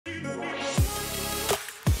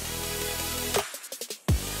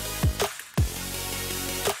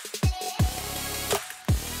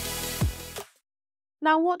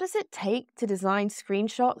Now, what does it take to design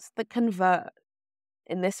screenshots that convert?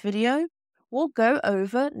 In this video, we'll go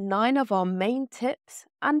over 9 of our main tips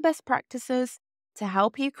and best practices to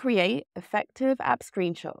help you create effective app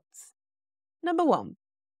screenshots. Number 1,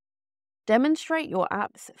 demonstrate your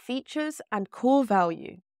app's features and core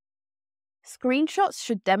value. Screenshots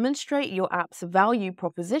should demonstrate your app's value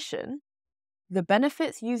proposition, the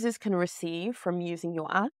benefits users can receive from using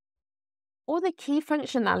your app, or the key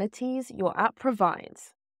functionalities your app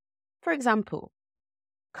provides. For example,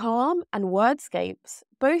 Calm and Wordscapes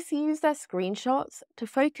both use their screenshots to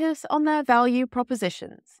focus on their value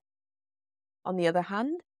propositions. On the other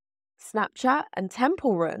hand, Snapchat and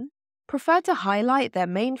Temple Run prefer to highlight their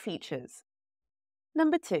main features.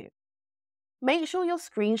 Number 2, make sure your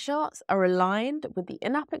screenshots are aligned with the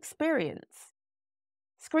in-app experience.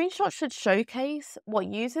 Screenshots should showcase what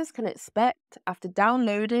users can expect after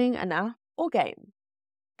downloading an app or game.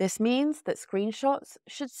 This means that screenshots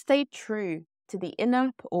should stay true to the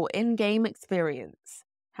in-app or in-game experience.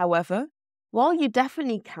 However, while you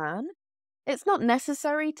definitely can, it's not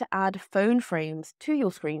necessary to add phone frames to your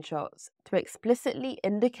screenshots to explicitly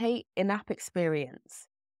indicate in-app experience.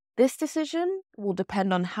 This decision will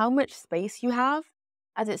depend on how much space you have,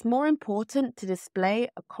 as it's more important to display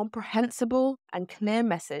a comprehensible and clear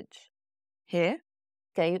message. Here,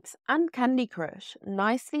 Scapes and Candy Crush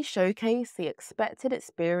nicely showcase the expected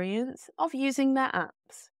experience of using their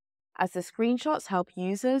apps, as the screenshots help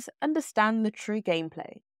users understand the true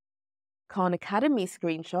gameplay. Khan Academy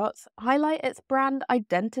screenshots highlight its brand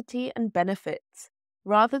identity and benefits,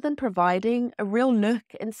 rather than providing a real look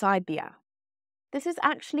inside the app. This is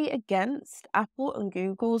actually against Apple and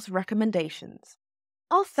Google's recommendations.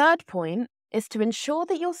 Our third point is to ensure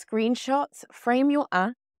that your screenshots frame your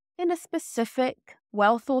app in a specific,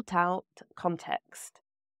 well-thought-out context.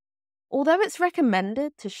 Although it's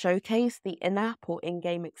recommended to showcase the in-app or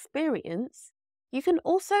in-game experience, you can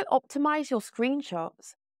also optimize your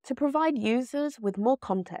screenshots to provide users with more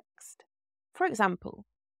context. For example,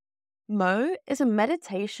 Mo is a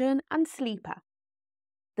meditation and sleep app.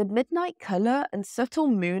 The midnight color and subtle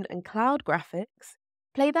moon and cloud graphics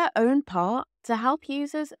play their own part to help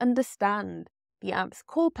users understand the app's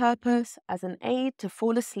core purpose as an aid to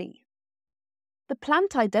fall asleep. The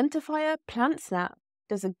plant identifier PlantSnap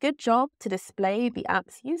does a good job to display the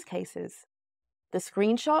app's use cases. The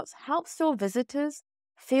screenshots help store visitors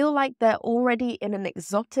feel like they're already in an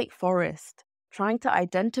exotic forest, trying to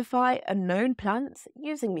identify unknown plants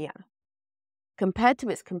using the app. Compared to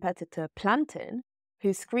its competitor Plantin,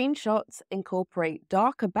 whose screenshots incorporate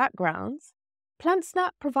darker backgrounds, PlantSnap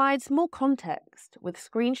provides more context with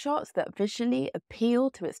screenshots that visually appeal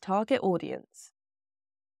to its target audience.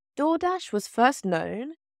 DoorDash was first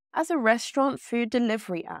known as a restaurant food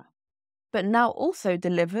delivery app, but now also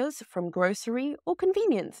delivers from grocery or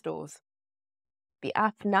convenience stores. The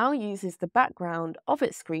app now uses the background of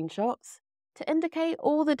its screenshots to indicate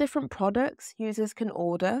all the different products users can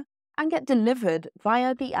order and get delivered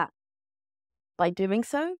via the app. By doing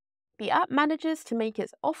so, the app manages to make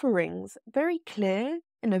its offerings very clear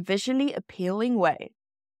in a visually appealing way.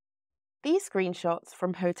 These screenshots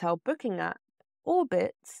from hotel booking app,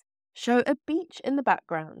 Orbitz, show a beach in the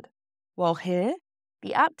background, while here,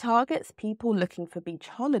 the app targets people looking for beach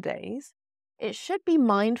holidays. It should be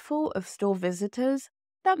mindful of store visitors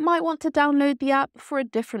that might want to download the app for a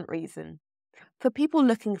different reason. For people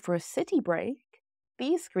looking for a city break,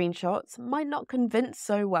 these screenshots might not convince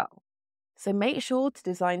so well. So make sure to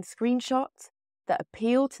design screenshots that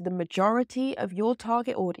appeal to the majority of your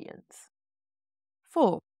target audience.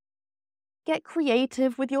 4, get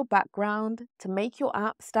creative with your background to make your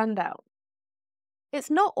app stand out. It's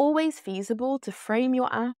not always feasible to frame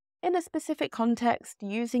your app in a specific context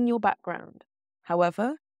using your background.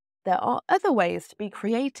 However, there are other ways to be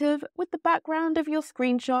creative with the background of your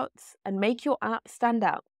screenshots and make your app stand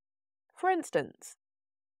out. For instance,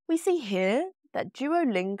 we see here that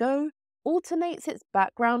Duolingo alternates its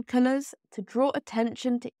background colors to draw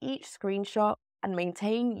attention to each screenshot and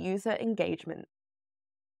maintain user engagement.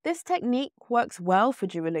 This technique works well for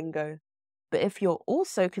Duolingo, but if you're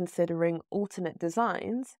also considering alternate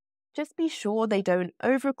designs, just be sure they don't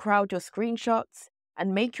overcrowd your screenshots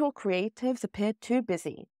and make your creatives appear too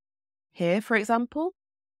busy. Here, for example,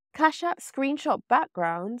 Cash App screenshot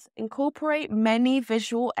backgrounds incorporate many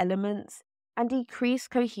visual elements and decrease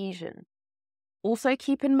cohesion. Also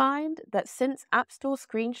keep in mind that since App Store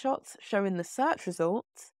screenshots show in the search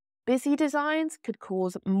results, busy designs could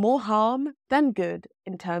cause more harm than good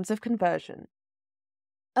in terms of conversion.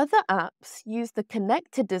 Other apps use the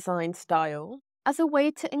connected design style as a way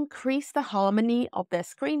to increase the harmony of their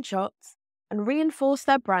screenshots and reinforce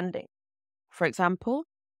their branding. For example,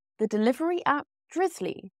 the delivery app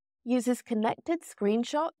Drizzly uses connected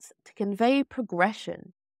screenshots to convey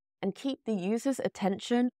progression and keep the user's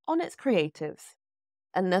attention on its creatives.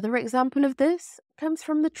 Another example of this comes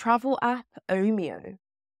from the travel app Omeo.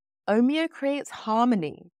 Omeo creates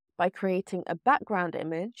harmony by creating a background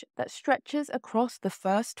image that stretches across the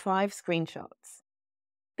first 5 screenshots.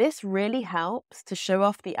 This really helps to show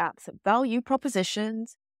off the app's value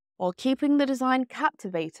propositions while keeping the design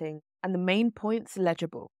captivating and the main points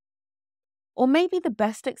legible. Or maybe the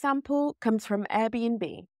best example comes from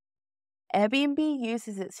Airbnb. Airbnb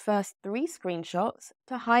uses its first 3 screenshots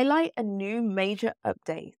to highlight a new major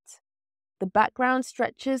update. The background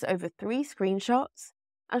stretches over 3 screenshots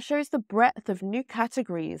and shows the breadth of new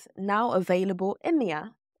categories now available in the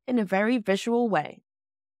app in a very visual way.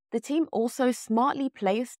 The team also smartly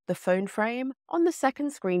placed the phone frame on the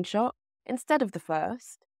second screenshot instead of the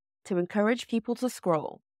first to encourage people to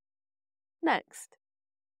scroll. Next,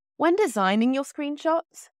 when designing your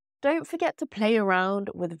screenshots, don't forget to play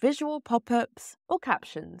around with visual pop-ups or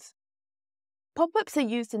captions. Pop-ups are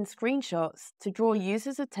used in screenshots to draw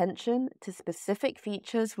users' attention to specific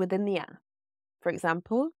features within the app. For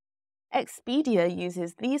example, Expedia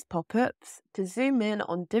uses these pop-ups to zoom in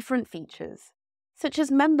on different features, such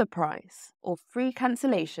as member price or free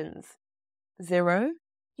cancellations. Xero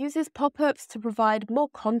uses pop-ups to provide more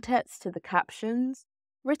context to the captions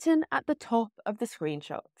written at the top of the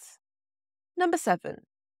screenshots. Number 7.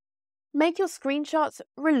 Make your screenshots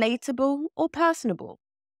relatable or personable.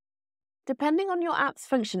 Depending on your app's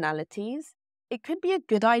functionalities, it could be a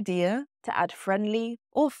good idea to add friendly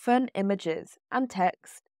or fun images and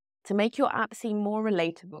text to make your app seem more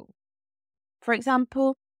relatable. For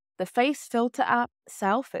example, the face filter app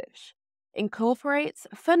Selfish incorporates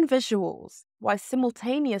fun visuals while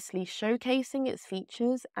simultaneously showcasing its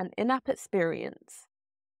features and in-app experience.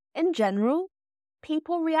 In general,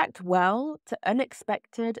 people react well to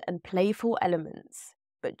unexpected and playful elements,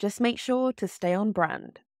 but just make sure to stay on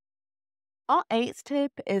brand. Our 8th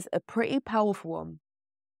tip is a pretty powerful one.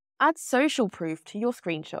 Add social proof to your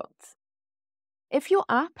screenshots. If your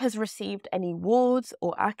app has received any awards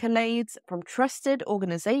or accolades from trusted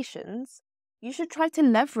organizations, you should try to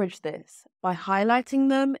leverage this by highlighting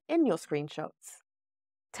them in your screenshots.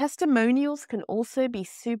 Testimonials can also be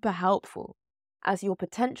super helpful, as your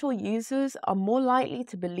potential users are more likely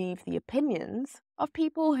to believe the opinions of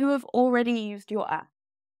people who have already used your app.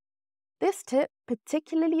 This tip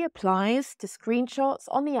particularly applies to screenshots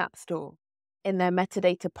on the App Store. In their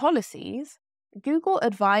metadata policies, Google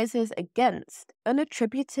advises against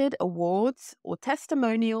unattributed awards or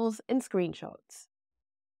testimonials in screenshots.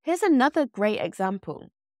 Here's another great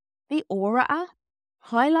example. The Aura app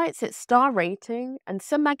highlights its star rating and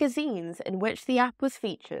some magazines in which the app was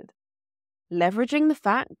featured. Leveraging the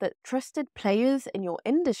fact that trusted players in your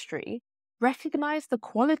industry recognize the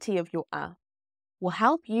quality of your app will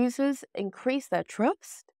help users increase their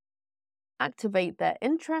trust, activate their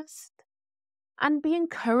interest, and be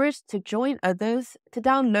encouraged to join others to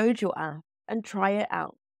download your app and try it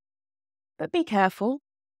out. But be careful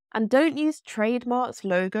and don't use trademarks,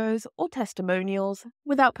 logos, or testimonials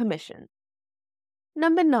without permission.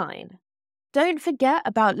 Number 9. Don't forget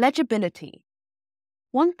about legibility.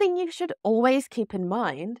 One thing you should always keep in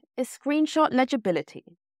mind is screenshot legibility.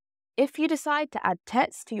 If you decide to add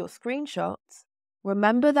text to your screenshots,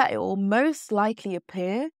 remember that it will most likely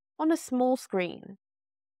appear on a small screen.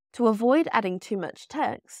 To avoid adding too much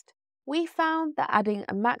text, we found that adding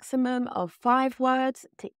a maximum of 5 words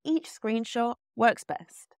to each screenshot works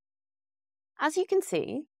best. As you can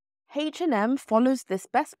see, H&M follows this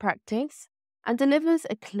best practice and delivers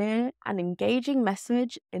a clear and engaging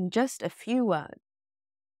message in just a few words.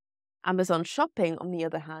 Amazon Shopping, on the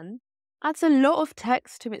other hand, adds a lot of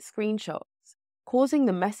text to its screenshots, causing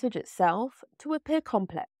the message itself to appear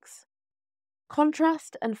complex.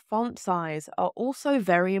 Contrast and font size are also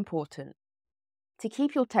very important. To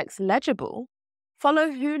keep your text legible, follow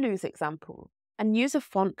Hulu's example and use a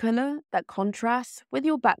font color that contrasts with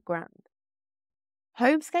your background.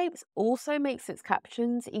 Homescapes also makes its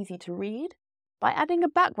captions easy to read by adding a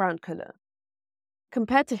background color.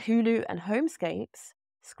 Compared to Hulu and Homescapes,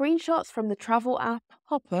 screenshots from the travel app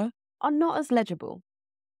Hopper are not as legible.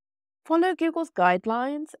 Follow Google's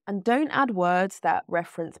guidelines and don't add words that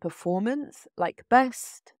reference performance like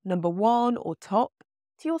best, number 1, or top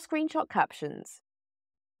to your screenshot captions.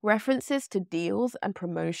 References to deals and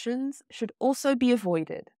promotions should also be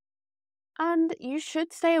avoided. And you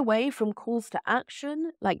should stay away from calls to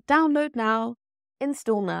action like download now,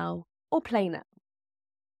 install now, or play now.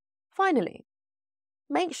 Finally,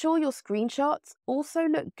 make sure your screenshots also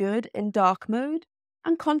look good in dark mode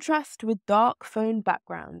and contrast with dark phone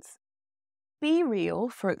backgrounds. Be Real,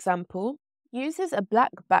 for example, uses a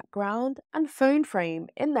black background and phone frame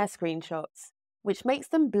in their screenshots, which makes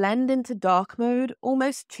them blend into dark mode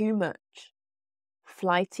almost too much.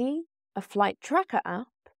 Flighty, a flight tracker app,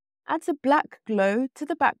 adds a black glow to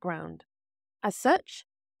the background. As such,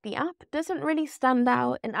 the app doesn't really stand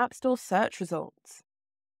out in App Store search results.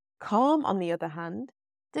 Calm, on the other hand,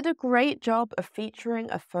 did a great job of featuring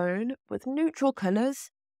a phone with neutral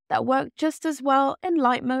colours that work just as well in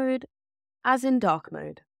light mode as in dark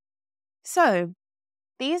mode. So,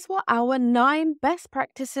 these were our 9 best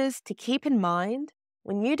practices to keep in mind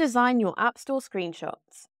when you design your App Store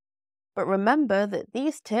screenshots. But remember that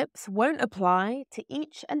these tips won't apply to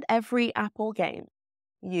each and every app or game.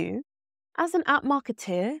 You, as an app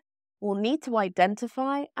marketeer, will need to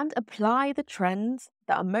identify and apply the trends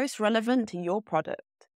that are most relevant to your product.